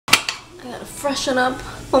I gotta freshen up.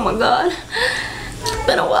 Oh my god. It's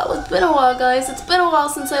been a while guys. It's been a while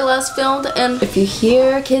since I last filmed, and if you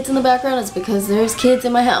hear kids in the background, it's because there's kids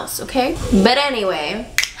in my house, okay? But anyway,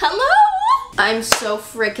 hello! I'm so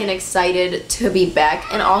freaking excited to be back,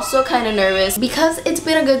 and also kind of nervous because it's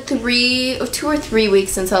been a good 2 or 3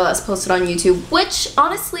 weeks since I last posted on YouTube, which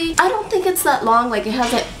honestly, I don't think it's that long. Like, it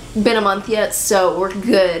hasn't been a month yet, so we're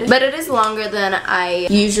good. But it is longer than I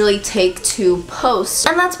usually take to post,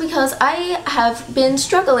 and that's because I have been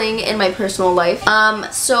struggling in my personal life.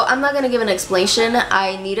 So I'm not gonna give an explanation.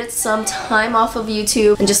 I needed some time off of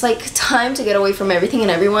YouTube and just like time to get away from everything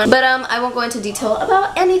and everyone. But I won't go into detail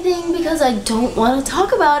about anything because I don't want to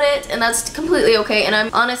talk about it, and that's completely okay. And I'm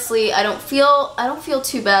honestly, I don't feel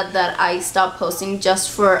too bad that I stopped posting just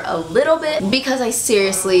for a little bit, because I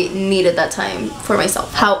seriously needed that time for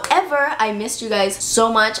myself. However, I missed you guys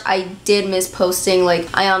so much. I did miss posting. Like,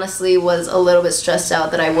 I honestly was a little bit stressed out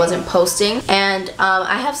that I wasn't posting, and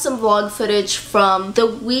I have some vlog footage from the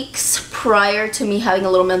weeks prior to me having a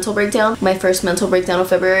little mental breakdown. My first mental breakdown of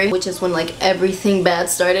February, which is when like everything bad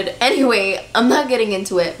started. Anyway, I'm not getting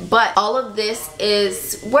into it, but all of this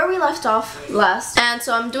is where we left off last. And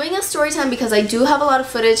so I'm doing a story time because I do have a lot of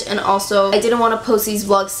footage, and also I didn't want to post these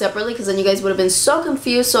vlogs separately because then you guys would have been so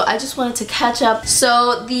confused, so I just wanted to catch up.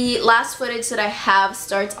 So the last footage that I have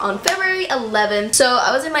starts on February 11th. So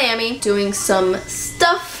I was in Miami doing some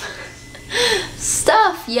stuff,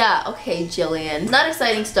 yeah, okay, Jelian. Not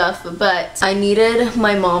exciting stuff, but I needed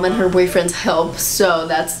my mom and her boyfriend's help, so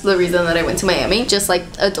that's the reason that I went to Miami. Just like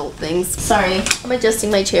adult things. Sorry, I'm adjusting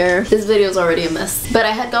my chair. This video is already a mess. But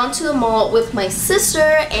I had gone to the mall with my sister,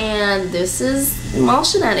 and this is mall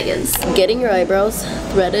shenanigans. Getting your eyebrows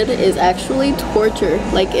threaded is actually torture.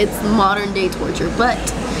 Like, it's modern day torture, but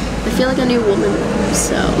I feel like a new woman,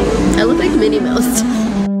 so I look like Minnie Mouse.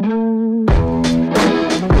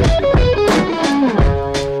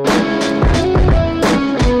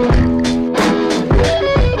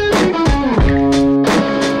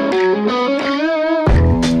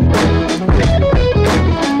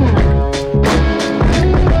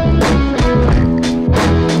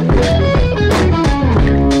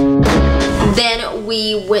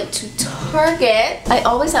 We went to Target. I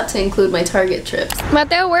always have to include my Target trips.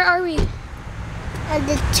 Mateo, where are we? At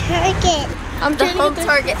the Target. I'm the home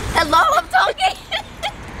Target. Hello, I'm talking.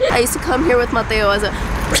 I used to come here with Mateo as a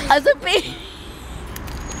baby.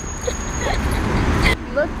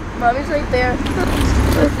 Look, mommy's right there.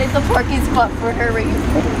 It's a parking spot for her right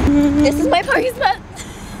here. This is my parking spot.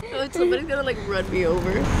 Somebody's gonna like run me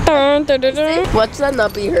over. Watch that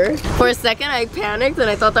not be her. For a second I panicked and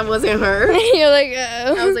I thought that wasn't her. You're like,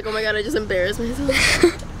 I was like, oh my god, I just embarrassed myself.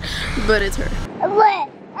 But it's her.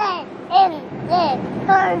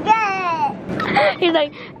 He's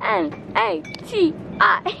like,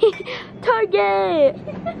 N-A-T-I Target.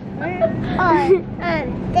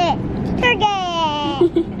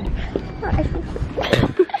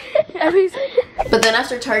 But then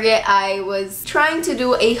after Target, I was trying to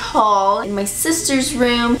do a haul in my sister's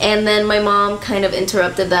room, and then my mom kind of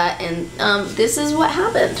interrupted that, and this is what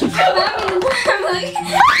happened. I'm like,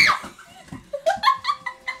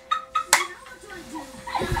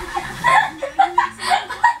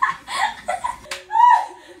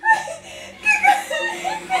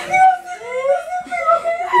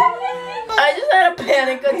 I just had a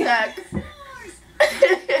panic attack.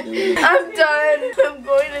 I'm done. I'm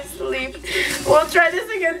going to sleep. We'll try this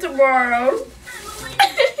again tomorrow.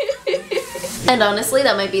 And honestly,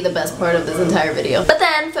 that might be the best part of this entire video. But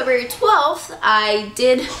then, February 12th, I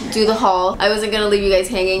did do the haul. I wasn't gonna leave you guys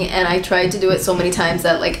hanging, and I tried to do it so many times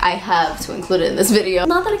that like I have to include it in this video.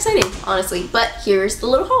 Not that exciting, honestly, but here's the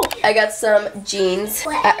little haul. I got some jeans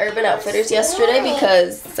at Urban Outfitters yesterday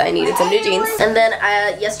because I needed some new jeans. And then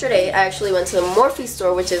yesterday, I actually went to the Morphe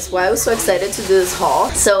store, which is why I was so excited to do this haul.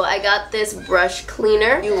 So I got this brush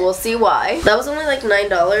cleaner. You will see why. That was only like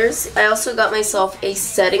 $9. I also got myself a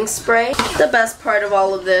setting spray. The best part of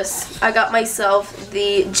all of this, I got myself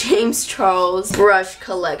the James Charles brush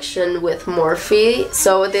collection with Morphe.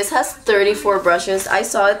 So this has 34 brushes. I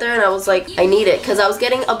saw it there and I was like, I need it, because I was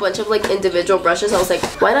getting a bunch of like individual brushes. I was like,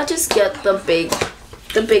 why not just get the big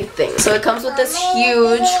thing? So it comes with this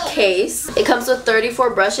huge case. It comes with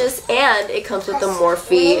 34 brushes, and it comes with the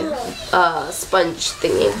Morphe sponge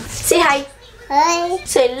thingy. Say hi. Hi.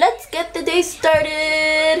 Say, let's get the day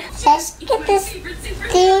started. Let's get this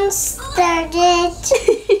thing started.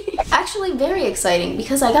 Actually, very exciting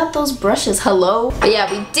because I got those brushes. Hello. But yeah,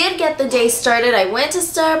 we did get the day started. I went to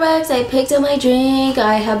Starbucks. I picked up my drink.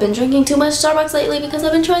 I have been drinking too much Starbucks lately because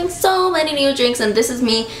I've been trying so many new drinks, and this is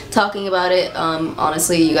me talking about it.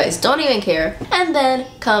 Honestly, you guys don't even care. And then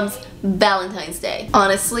comes Valentine's Day.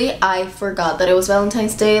 Honestly, I forgot that it was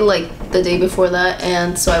Valentine's Day like the day before that,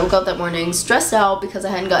 and so I woke up that morning stressed out because I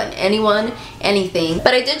hadn't gotten anyone anything.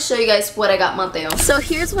 But I did show you guys what I got Mateo. So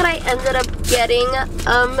here's what I ended up getting.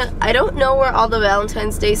 I don't know where all the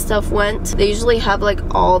Valentine's Day stuff went. They usually have like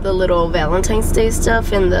all the little Valentine's Day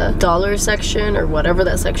stuff in the dollar section or whatever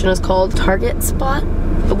that section is called, Target spot,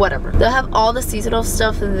 whatever. They'll have all the seasonal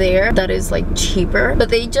stuff there that is like cheaper, but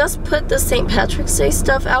they just put the St. Patrick's Day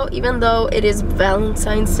stuff out even though it is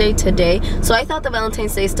Valentine's Day today. So I thought the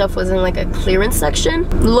Valentine's Day stuff was in like a clearance section.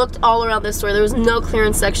 Looked all around the store, there was no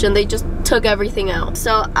clearance section. They just took everything out.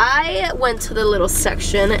 So I went to the little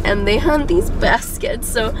section and they had these baskets,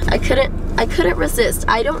 so I couldn't resist.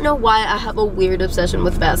 I don't know why I have a weird obsession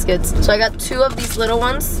with baskets. So I got 2 of these little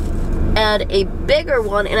ones and a bigger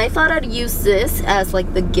one, and I thought I'd use this as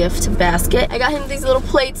like the gift basket. I got him these little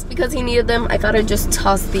plates because he needed them. I thought I'd just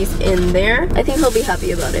toss these in there. I think he'll be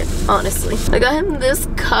happy about it, honestly. I got him this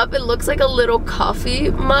cup. It looks like a little coffee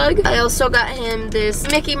mug. I also got him this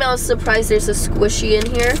Mickey Mouse surprise. There's a squishy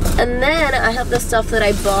in here. And then I have the stuff that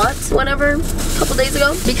I bought whenever, a couple days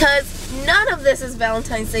ago, because none of this is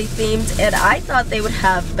Valentine's Day themed, and I thought they would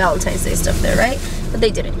have Valentine's Day stuff there, right? But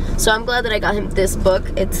they didn't. So I'm glad that I got him this book.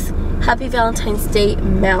 It's Happy Valentine's Day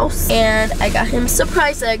Mouse, and I got him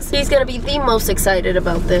surprise eggs. He's gonna be the most excited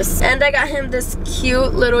about this. And I got him this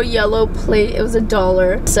cute little yellow plate. It was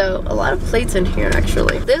 $1. So a lot of plates in here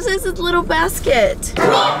actually. This is his little basket.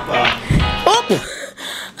 Oh!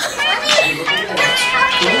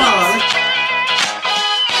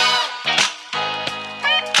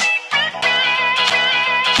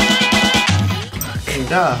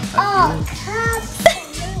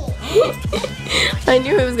 I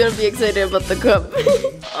knew he was gonna be excited about the cup.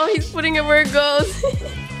 Oh, he's putting it where it goes.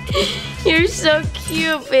 You're so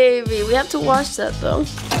cute, baby. We have to wash that though.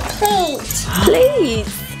 Plate. Please,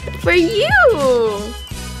 for you.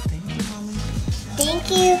 Thank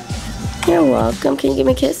you. You're welcome. Can you give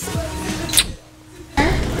me a kiss?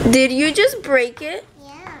 Did you just break it?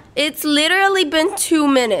 Yeah. It's literally been 2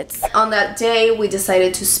 minutes. On that day, we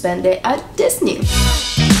decided to spend it at Disney.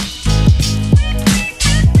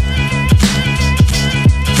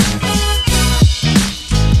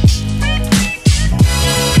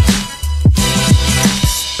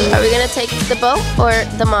 Are we gonna take the boat or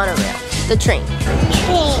the monorail? The train?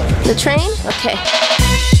 Train. The train? Okay.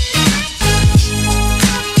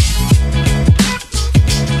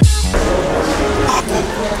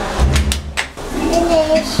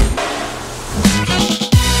 Finish.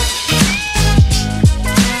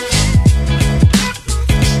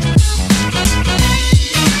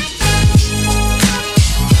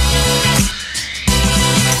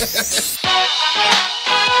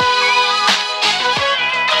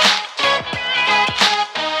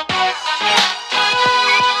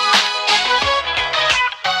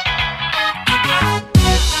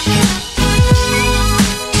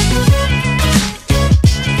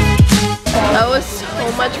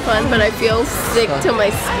 But I feel sick to my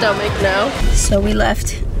stomach now. So we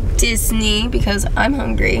left Disney because I'm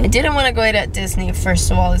hungry. I didn't want to go eat at Disney. First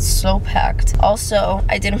of all, it's so packed. Also,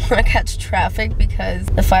 I didn't want to catch traffic because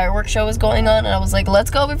the fireworks show was going on, and I was like, let's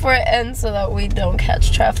go before it ends so that we don't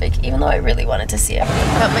catch traffic, even though I really wanted to see it.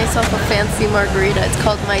 I got myself a fancy margarita. It's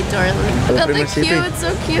called My Darling. Look at that cute. It's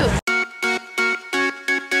so cute.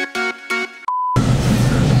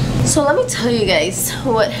 So let me tell you guys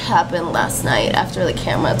what happened last night after the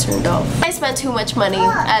camera turned off. I spent too much money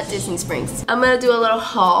at Disney Springs. I'm gonna do a little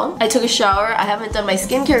haul. I took a shower. I haven't done my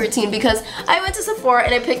skincare routine because I went to Sephora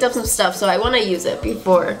and I picked up some stuff, so I want to use it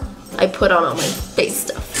before I put on all my face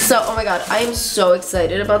stuff. So, oh my god, I am so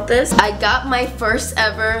excited about this. I got my first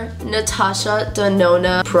ever Natasha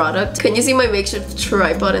Denona product. Can you see my makeshift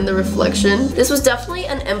tripod in the reflection? This was definitely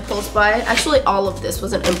an impulse buy. Actually, all of this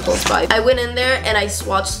was an impulse buy. I went in there and I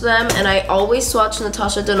swatched them, and I always swatch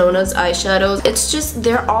Natasha Denona's eyeshadows. It's just,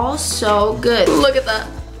 they're all so good. Look at that.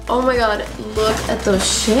 Oh my god, look at those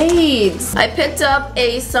shades. I picked up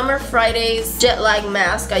a Summer Fridays jet lag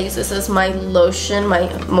mask. I use this as my lotion, my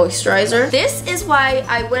moisturizer. This is why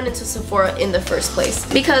I went into Sephora in the first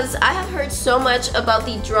place, because I have heard so much about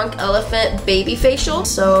the Drunk Elephant baby facial.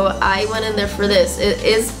 So I went in there for this. It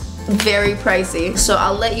is very pricey, so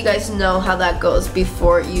I'll let you guys know how that goes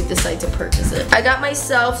before you decide to purchase it. I got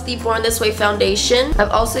myself the Born This Way foundation.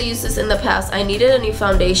 I've also used this in the past. I needed a new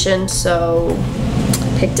foundation, so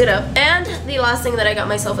picked it up. And the last thing that I got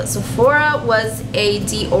myself at Sephora was a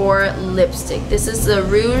Dior lipstick. This is the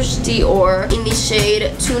Rouge Dior in the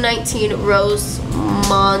shade 219 Rose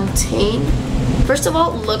Montaigne. First of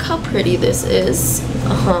all, look how pretty this is.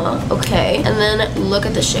 Okay. And then look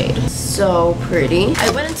at the shade. So pretty. I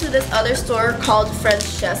went into this other store called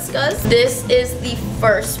Francesca's. This is the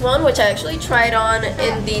first one, which I actually tried on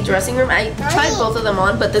in the dressing room. I tried both of them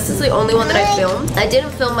on, but this is the only one that I filmed. I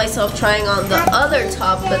didn't film myself trying on the other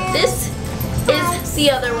top, but this is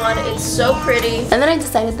the other one. It's so pretty. And then I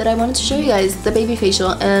decided that I wanted to show you guys the baby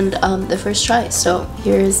facial and the first try. So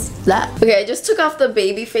here's that. Okay, I just took off the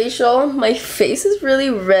baby facial. My face is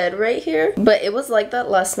really red right here, but it was like that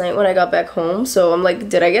last night when I got back home. So I'm like,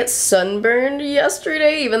 did I get sunburned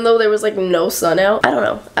yesterday even though there was like no sun out?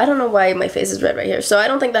 I don't know why my face is red right here. So I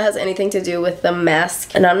don't think that has anything to do with the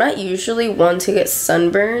mask, and I'm not usually one to get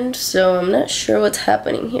sunburned, so I'm not sure what's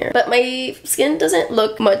happening here. But my skin doesn't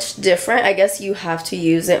look much different. I guess you have to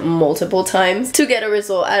use it multiple times to get a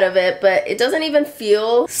result out of it, but it doesn't even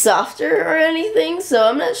feel softer or anything, so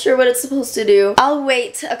I'm not sure what it's supposed to do. I'll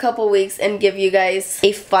wait a couple weeks and give you guys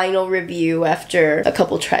a final review after a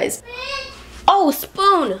couple tries. Oh,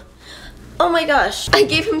 spoon! Oh my gosh, I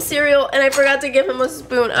gave him cereal and I forgot to give him a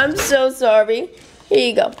spoon. I'm so sorry. Here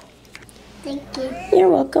you go. Thank you. You're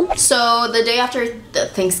welcome. So the day after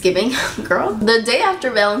Thanksgiving, girl, the day after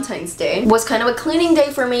Valentine's Day was kind of a cleaning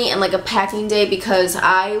day for me and like a packing day, because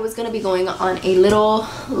I was gonna be going on a little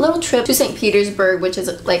trip to St. Petersburg, which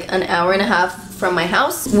is like an hour and a half from my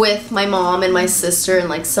house, with my mom and my sister and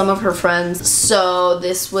like some of her friends. So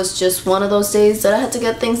this was just one of those days that I had to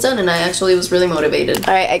get things done, and I actually was really motivated.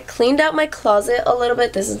 All right, I cleaned out my closet a little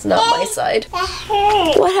bit. This is not my side. That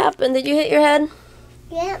hurt. What happened? Did you hit your head?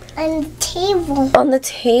 Yep, on the table. On the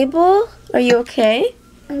table? Are you okay?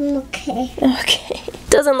 I'm okay. Okay.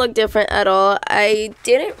 Doesn't look different at all. I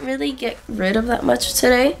didn't really get rid of that much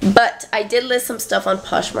today, but I did list some stuff on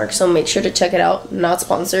Poshmark, so make sure to check it out. Not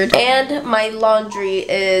sponsored. And my laundry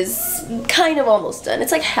is kind of almost done.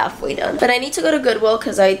 It's like halfway done. But I need to go to Goodwill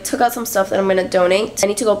because I took out some stuff that I'm gonna donate. I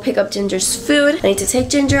need to go pick up Ginger's food. I need to take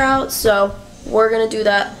Ginger out, so we're gonna do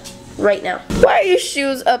that right now. Why are your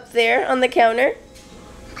shoes up there on the counter?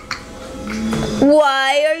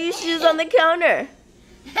 Why are your shoes on the counter?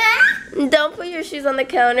 Don't put your shoes on the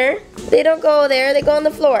counter. They don't go there, they go on the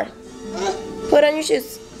floor. Put on your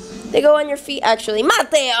shoes. They go on your feet, actually.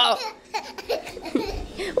 Mateo!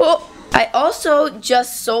 Well, I also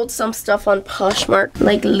just sold some stuff on Poshmark,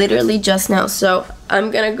 like literally just now, so I'm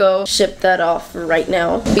gonna go ship that off right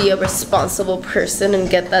now. Be a responsible person and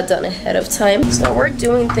get that done ahead of time. So we're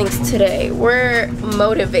doing things today. We're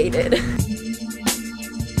motivated.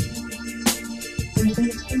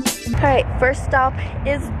 Alright, first stop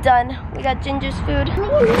is done. We got Ginger's food.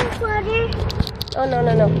 Water. Oh, no.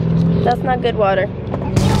 That's not good water.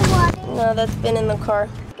 Water. No, that's been in the car.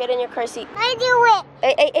 Get in your car seat. I do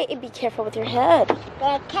it. Hey, be careful with your head. Be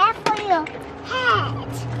careful your head.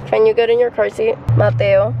 Can you get in your car seat?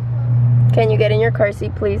 Mateo, can you get in your car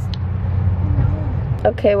seat, please?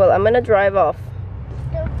 Okay, well, I'm gonna drive off.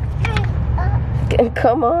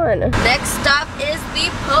 Come on. Next stop is the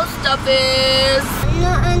post office. I'm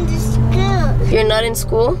not in the school. You're not in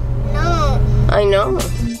school? No. I know.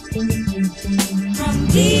 From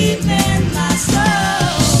deep in my soul.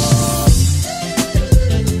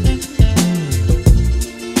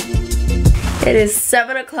 It is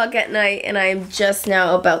 7 o'clock at night and I am just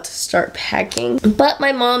now about to start packing. But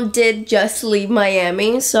my mom did just leave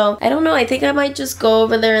Miami, so I don't know. I think I might just go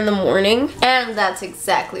over there in the morning. And that's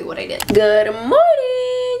exactly what I did. Good morning!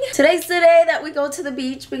 Today's the day that we go to the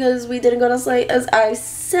beach because we didn't go to sleep as I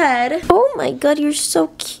said. Oh my god, you're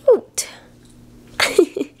so cute.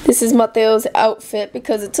 This is Mateo's outfit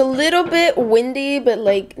because it's a little bit windy but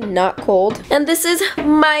like not cold. And this is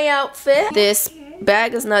my outfit. This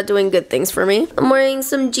bag is not doing good things for me. I'm wearing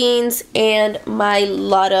some jeans and my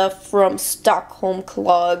Lotta from Stockholm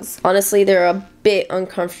clogs. Honestly, they're a bit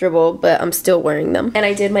uncomfortable, but I'm still wearing them. And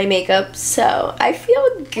I did my makeup, so I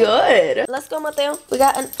feel good. Let's go, Mateo. We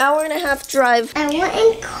got an hour and a half drive. I want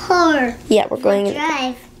in car. Yeah, we're going in.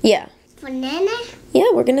 Drive. Yeah. For Nana?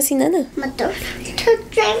 Yeah, we're gonna see Nana. Mother to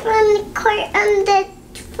drive on the car and the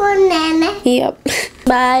for Nana. Yep.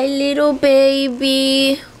 Bye, little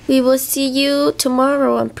baby. We will see you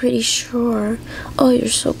tomorrow, I'm pretty sure. Oh, you're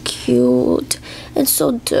so cute and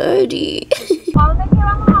so dirty.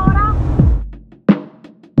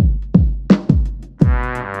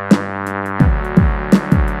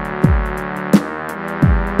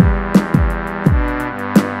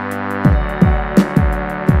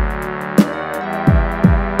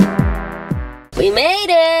 We made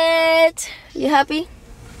it! You happy?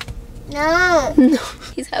 No. No,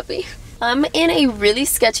 he's happy. I'm in a really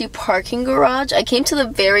sketchy parking garage. I came to the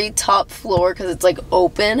very top floor because it's like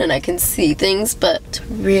open and I can see things, but it's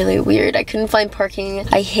really weird. I couldn't find parking.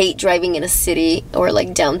 I hate driving in a city or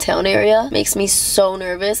like downtown area. Makes me so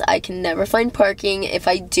nervous. I can never find parking. If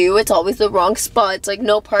I do, it's always the wrong spot. It's like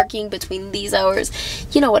no parking between these hours.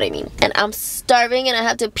 You know what I mean. And I'm starving and I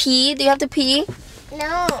have to pee. Do you have to pee?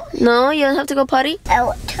 No. No, you don't have to go potty? I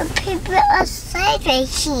want to pee outside right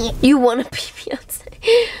here. You want to pee outside?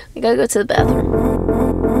 I gotta go to the bathroom.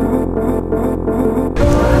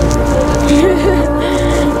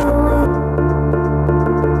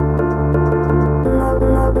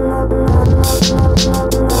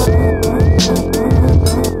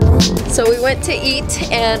 So we went to eat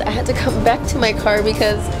and I had to come back to my car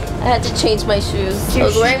because I had to change my shoes. I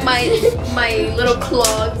was wearing my little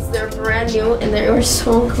clogs. They're brand new and they were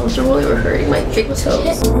so uncomfortable. They were hurting my big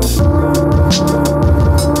toes.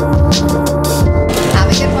 Have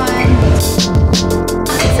a good one.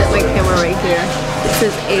 I set my camera right here. This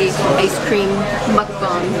is a ice cream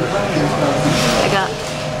mukbang.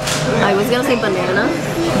 I was gonna say banana,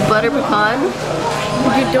 butter pecan.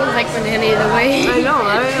 You don't like banana either way. I know,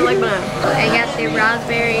 I don't even like banana. I got the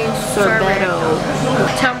raspberry Sorbetto.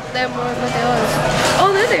 Tell them what they was.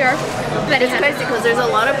 Oh, there they are. It's crazy because there's a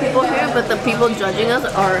lot of people here, but the people judging us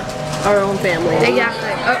are our own family.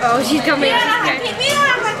 Exactly. Uh-oh, she's coming.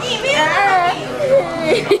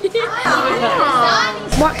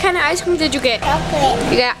 What kind of ice cream did you get?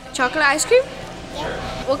 Chocolate. You got chocolate ice cream? Yeah.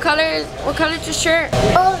 What color's your shirt?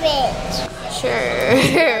 Orange.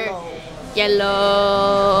 Sure.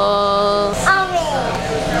 Yellow.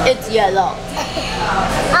 Orange. It's yellow.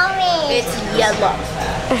 Orange. It's yellow.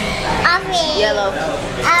 Orange. Yellow.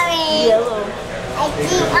 Orange. Yellow. I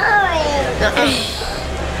see orange.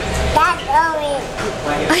 That's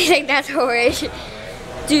orange. I think that's orange.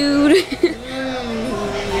 Dude.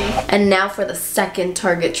 And now for the second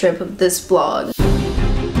Target trip of this vlog.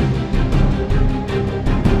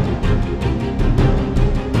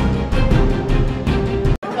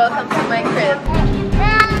 Welcome to my crib.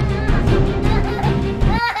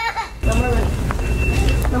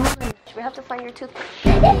 We have to find your toothbrush.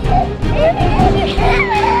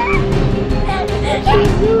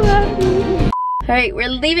 Alright, we're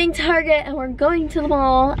leaving Target and we're going to the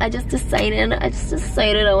mall. I just decided I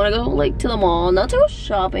want to go like to the mall. Not to go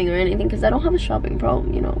shopping or anything because I don't have a shopping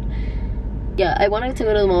problem, you know. Yeah, I wanted to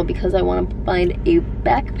go to the mall because I want to find a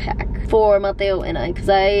backpack for Mateo and I, because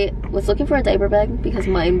I was looking for a diaper bag because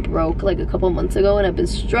mine broke like a couple months ago and I've been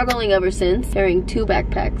struggling ever since carrying two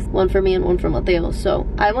backpacks, one for me and one for Mateo. So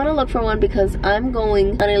I want to look for one because I'm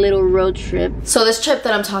going on a little road trip. So this trip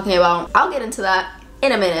that I'm talking about, I'll get into that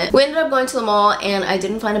in a minute. We ended up going to the mall and I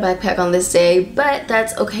didn't find a backpack on this day, but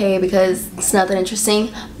that's okay because it's not that interesting.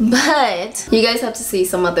 But you guys have to see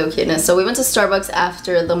some Mateo cuteness. So we went to Starbucks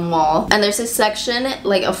after the mall and there's a section,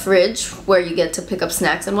 like a fridge, where you get to pick up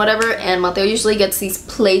snacks and whatever, and Mateo usually gets these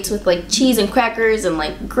plates with like cheese and crackers and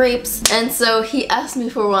like grapes, and so he asked me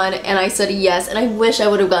for one and I said yes, and I wish I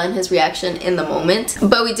would have gotten his reaction in the moment,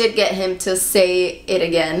 but we did get him to say it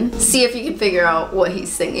again. See if you can figure out what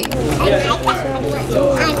he's singing. I like the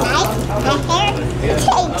hair takes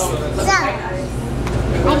so.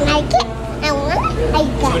 I like it. I want it. I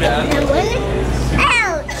got it. I want it.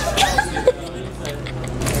 Ouch!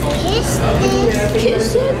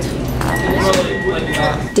 Kiss it.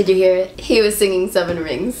 Did you hear it? He was singing 7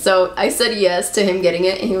 Rings. So I said yes to him getting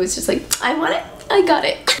it and he was just like, I want it. I got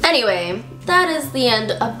it. Anyway, that is the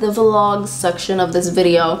end of the vlog section of this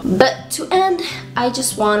video. But to end, I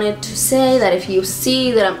just wanted to say that if you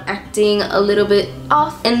see that I'm acting a little bit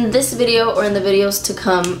off in this video or in the videos to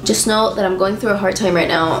come, just know that I'm going through a hard time right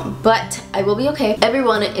now, but I will be okay.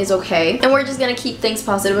 Everyone is okay. And we're just gonna keep things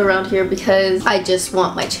positive around here because I just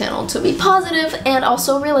want my channel to be positive and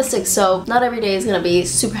also realistic. So not every day is gonna be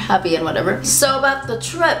super happy and whatever. So about the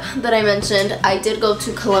trip that I mentioned, I did go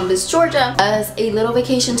to Columbus, Georgia as a little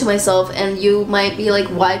vacation to myself, and you might be like,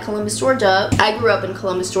 why Columbus, Georgia? I grew up in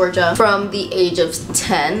Columbus, Georgia from the age of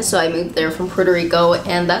 10, so I moved there from Puerto Rico,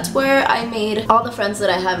 and that's where I made all the friends that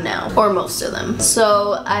I have now, or most of them.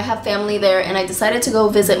 So I have family there, and I decided to go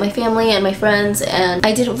visit my family and my friends, and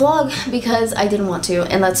I didn't vlog because I didn't want to,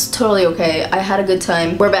 and that's totally okay. I had a good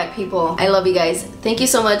time. We're back, people. I love you guys. Thank you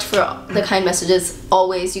so much for the kind messages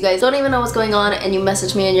always. You guys don't even know what's going on, and you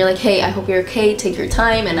message me and you're like, hey, I hope you're okay, take your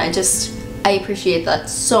time, and I appreciate that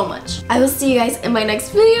so much. I will see you guys in my next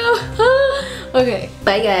video. Okay,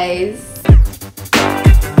 bye guys.